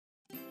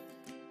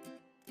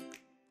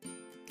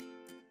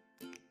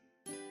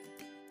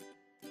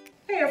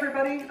Hey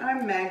everybody,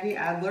 I'm Maggie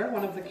Adler,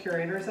 one of the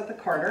curators at the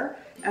Carter,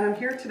 and I'm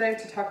here today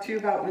to talk to you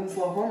about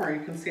Winslow Homer.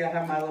 You can see I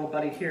have my little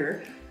buddy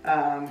here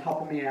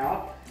helping me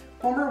out.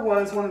 Homer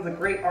was one of the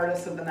great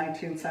artists of the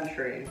 19th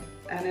century,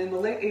 and in the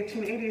late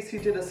 1880s he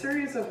did a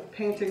series of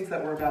paintings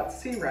that were about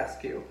sea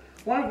rescue,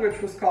 one of which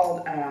was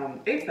called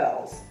 8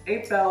 Bells.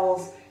 8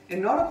 bells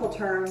in nautical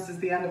terms is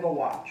the end of a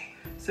watch.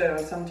 So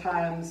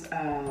sometimes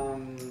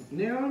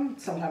noon,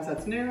 sometimes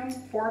that's noon,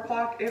 4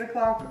 o'clock, 8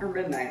 o'clock, or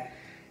midnight.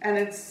 And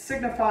it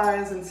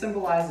signifies and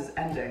symbolizes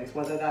endings,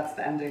 whether that's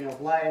the ending of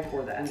life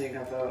or the ending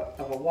of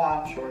a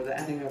watch or the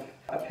ending of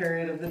a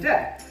period of the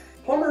day.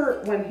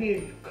 Homer, when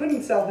he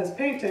couldn't sell his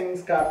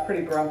paintings, got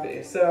pretty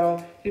grumpy.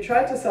 So he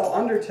tried to sell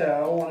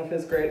Undertow, one of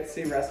his great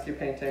sea rescue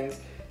paintings,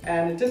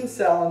 and it didn't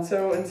sell, and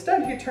so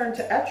instead he turned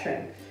to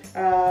etching,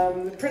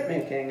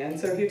 printmaking, and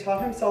so he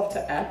taught himself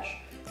to etch,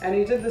 and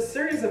he did this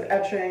series of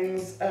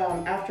etchings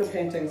after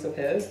paintings of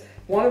his,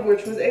 one of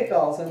which was 8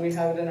 Bells, and we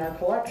have it in our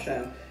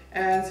collection.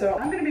 And so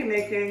I'm going to be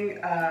making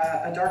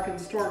a dark and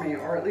stormy,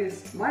 or at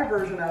least my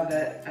version of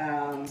it,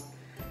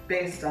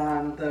 based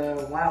on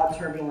the wild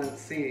turbulent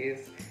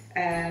seas.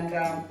 And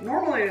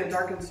normally a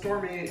dark and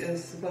stormy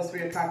is supposed to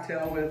be a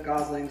cocktail with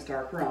Gosling's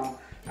dark rum.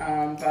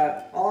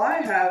 But all I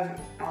have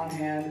on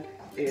hand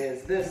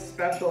is this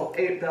special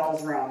 8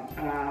 Bells rum.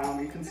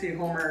 You can see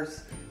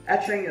Homer's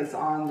etching is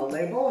on the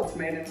label. It's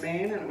made in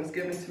Maine, and it was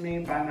given to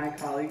me by my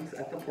colleagues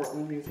at the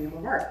Portland Museum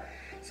of Art.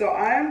 So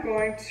I'm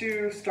going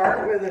to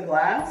start with a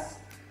glass,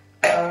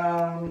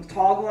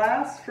 tall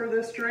glass for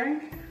this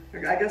drink.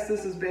 I guess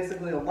this is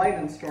basically a light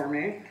and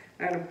stormy.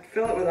 I'm going to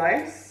fill it with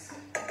ice.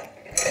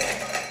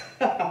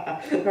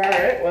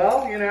 Alright,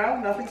 well, you know,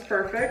 nothing's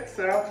perfect,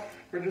 so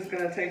we're just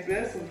going to take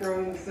this and throw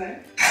it in the sink.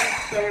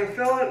 So I'm going to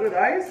fill it with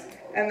ice,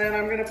 and then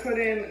I'm going to put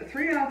in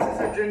 3 ounces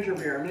of ginger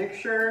beer. Make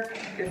sure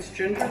it's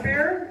ginger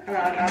beer,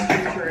 not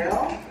ginger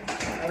ale.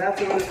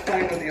 That's what was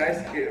playing with the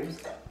ice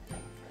cubes.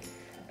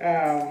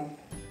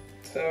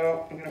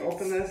 So I'm going to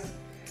open this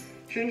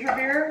ginger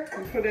beer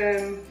and put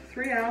in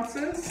 3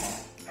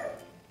 ounces.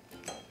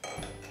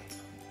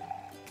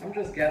 I'm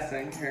just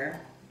guessing here.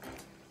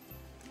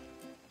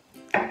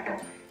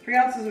 3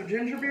 ounces of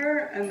ginger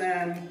beer, and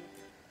then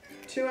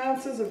 2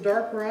 ounces of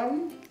dark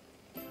rum.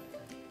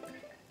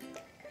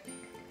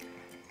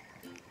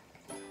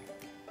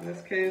 In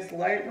this case,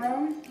 light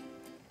rum.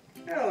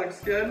 Yeah, it looks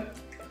good.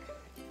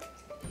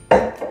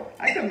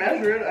 I can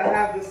measure it. I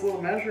have this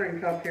little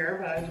measuring cup here,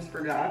 but I just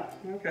forgot.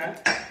 Okay.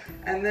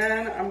 And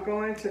then I'm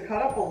going to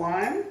cut up a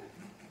lime.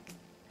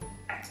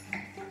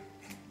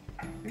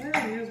 I'm going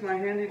to use my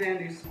handy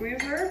dandy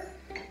squeezer.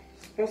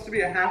 It's supposed to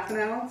be a ½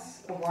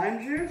 ounce of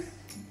lime juice.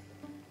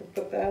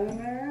 Put that in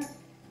there.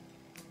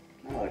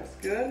 That looks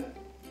good.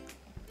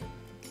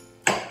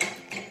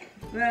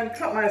 And then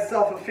cut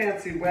myself a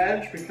fancy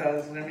wedge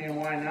because, I mean,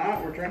 why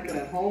not? We're drinking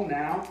at home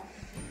now.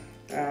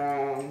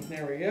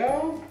 There we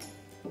go.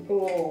 Put a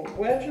little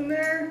wedge in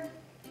there.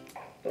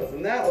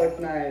 Doesn't that look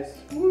nice?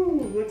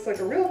 Woo, looks like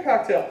a real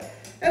cocktail.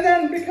 And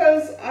then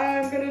because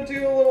I'm going to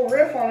do a little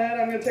riff on it,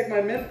 I'm going to take my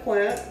mint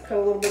plant, cut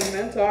a little bit of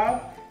mint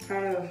off,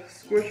 kind of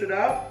squish it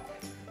up,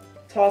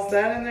 toss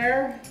that in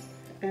there,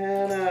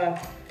 and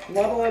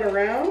muddle it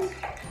around.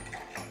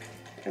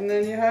 And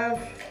then you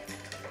have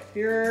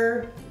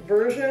your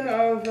version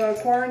of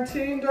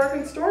quarantine dark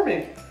and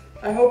stormy.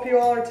 I hope you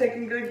all are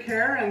taking good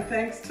care, and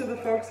thanks to the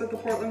folks at the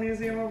Portland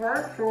Museum of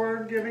Art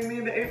for giving me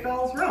the 8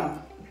 Bells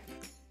rum.